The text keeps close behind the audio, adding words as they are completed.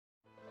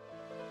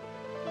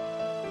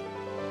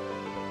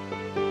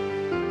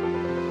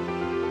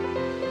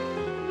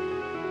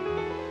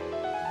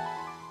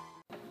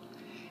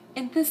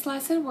In this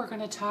lesson, we're going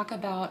to talk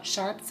about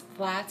sharps,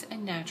 flats,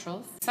 and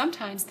naturals.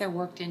 Sometimes they're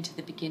worked into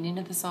the beginning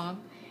of the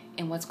song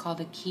in what's called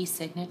a key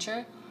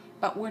signature,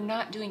 but we're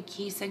not doing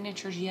key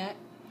signatures yet.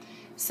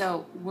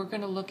 So we're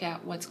going to look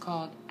at what's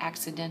called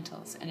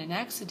accidentals. And an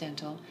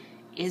accidental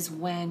is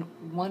when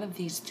one of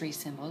these three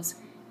symbols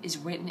is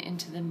written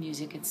into the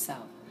music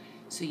itself.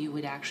 So you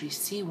would actually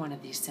see one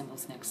of these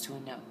symbols next to a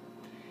note.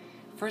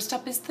 First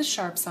up is the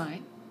sharp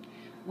sign.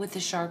 With the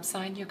sharp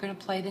sign, you're going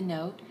to play the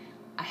note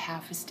a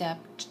half a step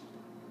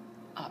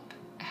up.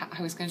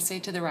 I was going to say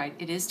to the right.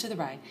 It is to the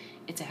right.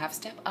 It's a half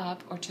step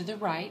up or to the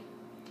right.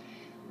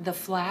 The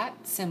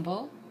flat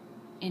symbol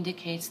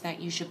indicates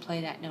that you should play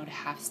that note a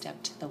half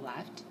step to the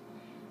left.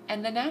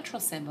 And the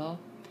natural symbol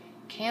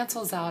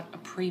cancels out a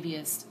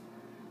previous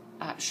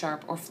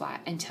sharp or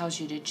flat and tells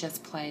you to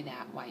just play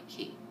that white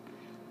key.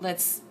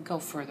 Let's go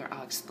further.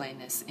 I'll explain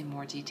this in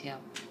more detail.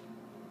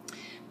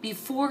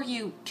 Before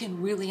you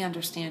can really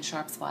understand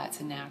sharps,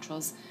 flats, and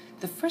naturals,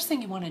 the first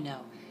thing you want to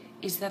know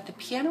is that the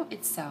piano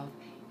itself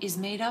is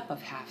made up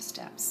of half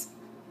steps.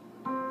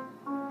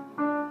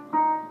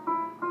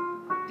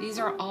 These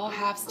are all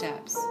half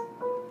steps.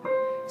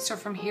 So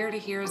from here to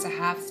here is a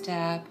half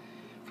step,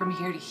 from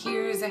here to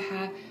here is a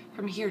half,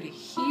 from here to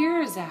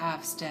here is a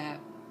half step.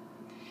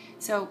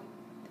 So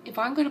if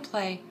I'm going to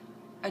play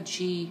a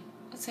G,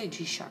 let's say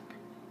G sharp.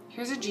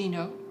 Here's a G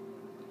note.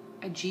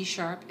 A G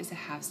sharp is a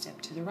half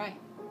step to the right.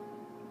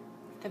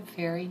 The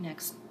very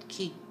next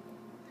key.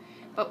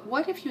 But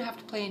what if you have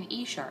to play an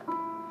E sharp?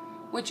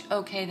 Which,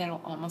 okay, that'll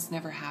almost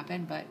never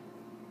happen, but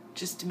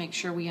just to make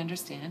sure we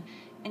understand,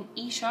 an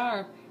E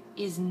sharp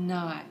is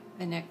not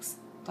the next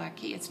black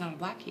key. It's not a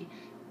black key.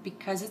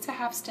 Because it's a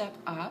half step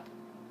up,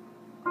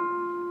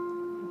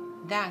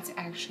 that's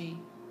actually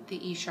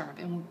the E sharp.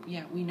 And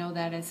yeah, we know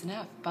that as an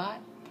F, but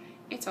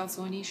it's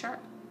also an E sharp.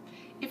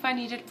 If I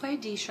needed to play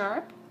D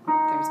sharp,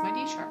 there's my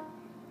D sharp.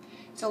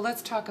 So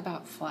let's talk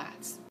about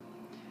flats.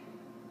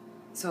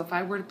 So if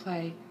I were to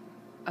play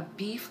a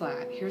B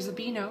flat, here's a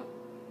B note,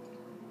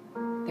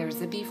 there's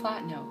a B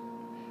flat note.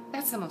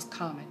 That's the most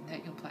common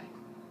that you'll play.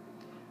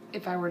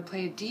 If I were to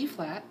play a D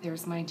flat,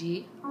 there's my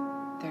D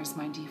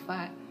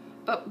flat.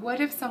 But what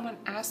if someone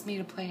asked me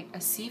to play a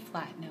C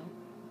flat note?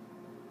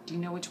 Do you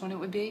know which one it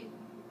would be?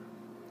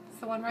 It's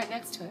the one right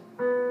next to it.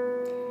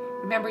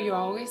 Remember, you're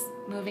always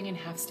moving in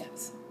half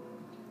steps.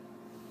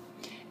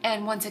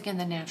 And once again,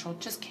 the natural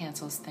just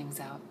cancels things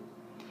out.